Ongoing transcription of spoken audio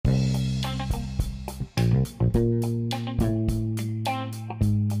Good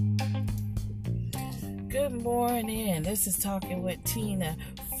morning. This is Talking with Tina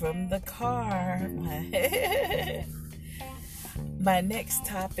from the car. My next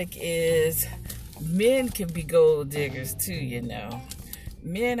topic is men can be gold diggers too, you know.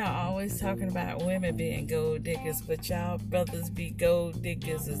 Men are always talking about women being gold diggers, but y'all brothers be gold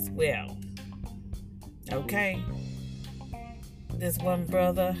diggers as well. Okay? This one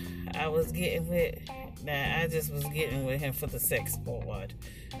brother I was getting with, I just was getting with him for the sex part,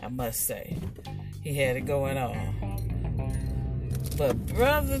 I must say. He had it going on. But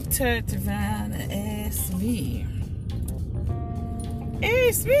brother turned around and asked me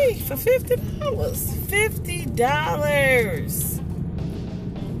for $50.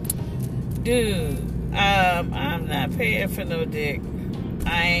 $50. Dude, I'm not paying for no dick.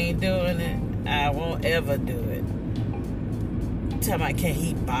 I ain't doing it. I won't ever do it. Tell me, can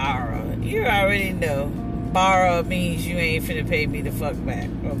he borrow? You already know. Borrow means you ain't finna pay me the fuck back.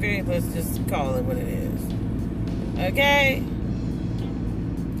 Okay? Let's just call it what it is. Okay?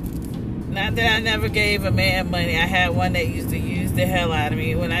 Not that I never gave a man money. I had one that used to use the hell out of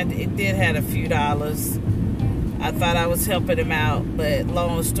me. When it did had a few dollars. I thought I was helping him out, but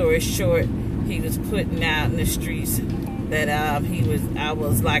long story short, he was putting out in the streets that I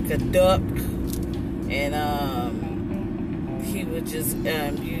was like a duck, and he was just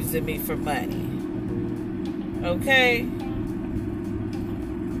using me for money. Okay?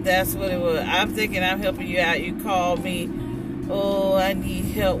 That's what it was. I'm thinking I'm helping you out. You call me, oh, I need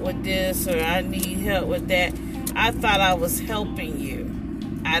help with this, or I need help with that. I thought I was helping you.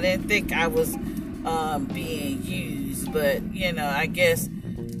 I didn't think I was being used, but you know, I guess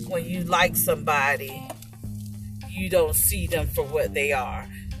when you like somebody, you don't see them for what they are,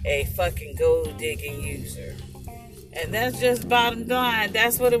 a fucking gold digging user. And that's just bottom line.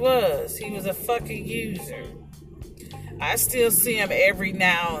 That's what it was. He was a fucking user. I still see him every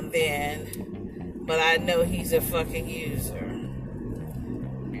now and then, but I know he's a fucking user.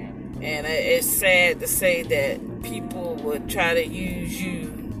 And it's sad to say that people would try to use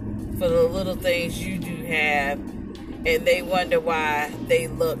you for the little things you do have, and they wonder why they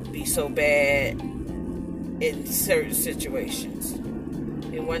look be so bad in certain situations.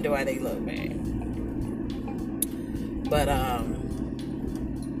 They wonder why they look bad. But I'm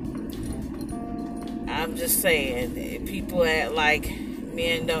just saying, people act like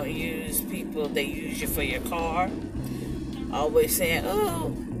men don't use people. They use you for your car. Always saying,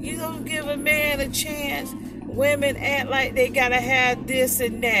 oh, you don't give a man a chance. Women act like they gotta have this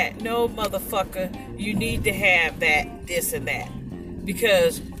and that. No, motherfucker, you need to have that, this and that.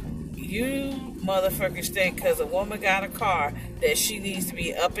 Because you motherfuckers think because a woman got a car that she needs to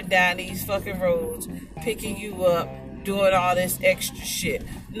be up and down these fucking roads, picking you up, doing all this extra shit.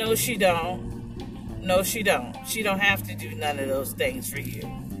 No, she don't. No, she don't. She don't have to do none of those things for you.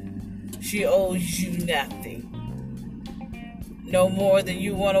 She owes you nothing. No more than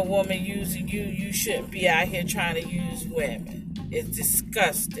you want a woman using you, you shouldn't be out here trying to use women. It's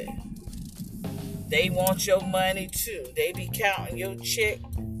disgusting. They want your money too. They be counting your check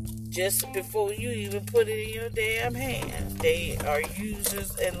just before you even put it in your damn hand. They are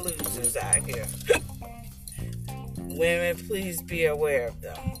users and losers out here. Women, please be aware of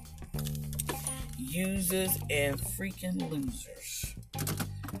them. Users and freaking losers.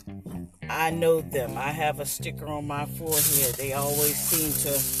 I know them. I have a sticker on my forehead. They always seem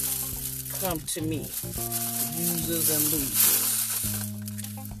to come to me. Users and losers.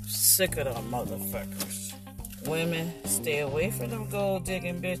 Sick of them motherfuckers. Women, stay away from them gold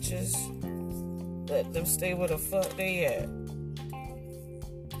digging bitches. Let them stay where the fuck they at.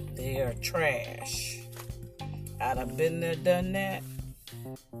 They are trash. I done been there, done that.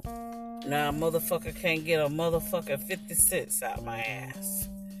 Now a motherfucker can't get a motherfucking 50 cents out my ass.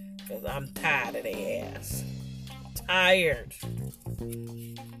 Because I'm tired of their ass. Tired.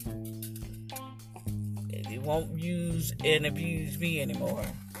 They won't use and abuse me anymore.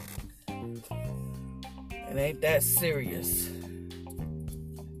 It ain't that serious.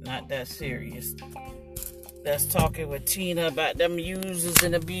 Not that serious. That's Talking with Tina about them users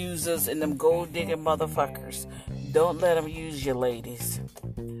and abusers and them gold digging motherfuckers. Don't let them use you, ladies.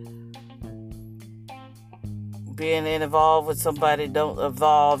 Being involved with somebody don't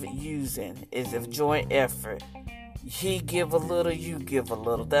involve using. It's a joint effort. He give a little, you give a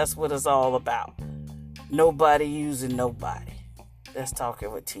little. That's what it's all about. Nobody using nobody. That's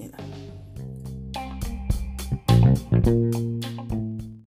Talking with Tina.